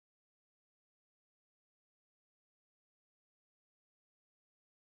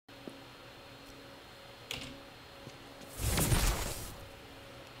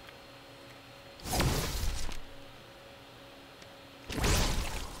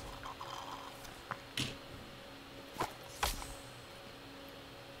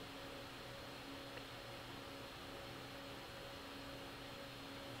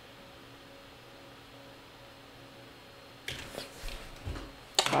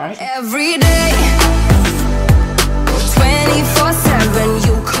Alright. Every day, 24/7,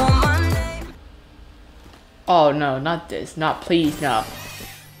 you call my name. Oh no, not this. Not please, no.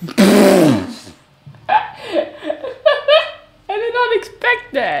 I did not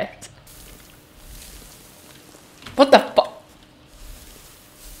expect that. What the fuck?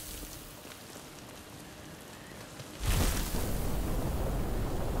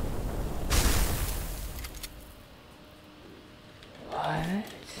 What?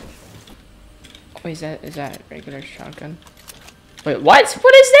 Wait, is that a regular shotgun? Wait, what?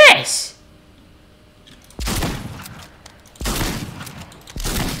 What is this?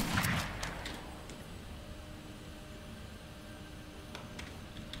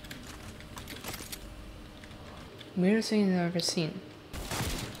 Weirdest thing I've ever seen.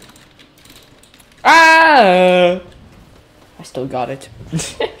 Ah! I still got it.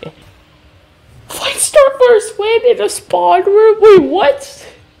 Fight star first win in a spawn room. Wait, what?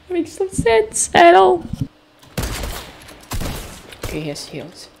 That makes no sense at all. Okay, he has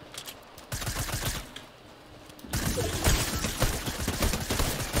heals.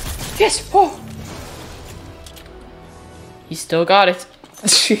 Yes! Oh! He still got it.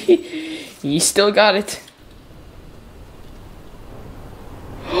 He still got it.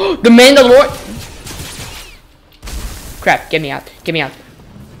 The Mandalorian! Crap, get me out. Get me out.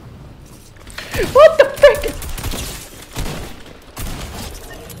 What the frick?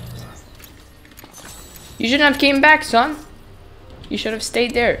 You shouldn't have came back, son. You should have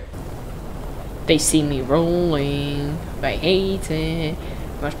stayed there. They see me rolling. I hate it.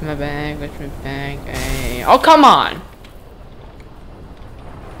 Watch my back, watch my back. Hey. Oh, come on!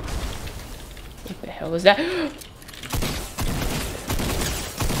 What the hell is that?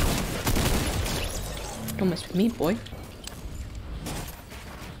 Don't mess with me, boy.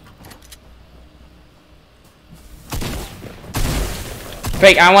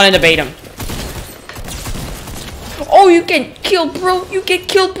 Break, I wanted to bait him. Oh, you get killed, bro. You get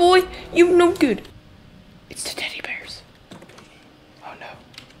killed, boy. You no good. It's the teddy bears. Oh, no.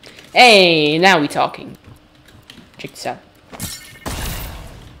 Hey, now we talking. Check this out.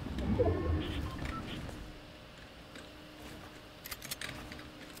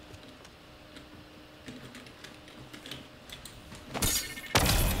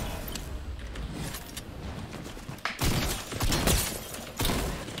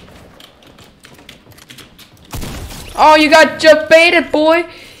 Oh, you got just baited, boy.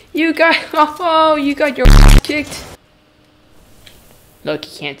 You got you got your kicked. Look,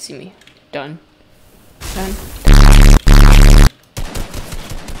 he can't see me. Done. Done.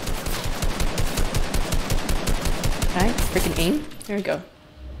 Alright, freaking aim. There we go.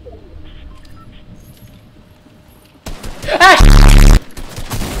 Ah!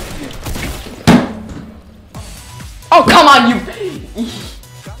 Oh, come on, you.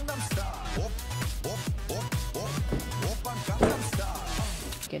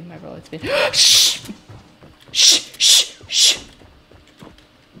 Getting my roll. It's been. Shh! Shh! Shh! Shh!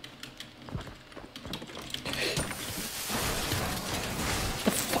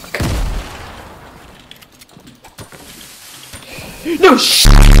 The fuck? No! Shh!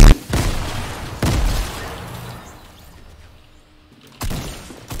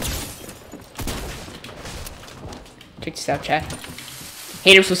 Check this out, chat.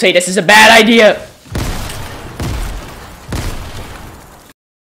 Haters will say this is a bad idea.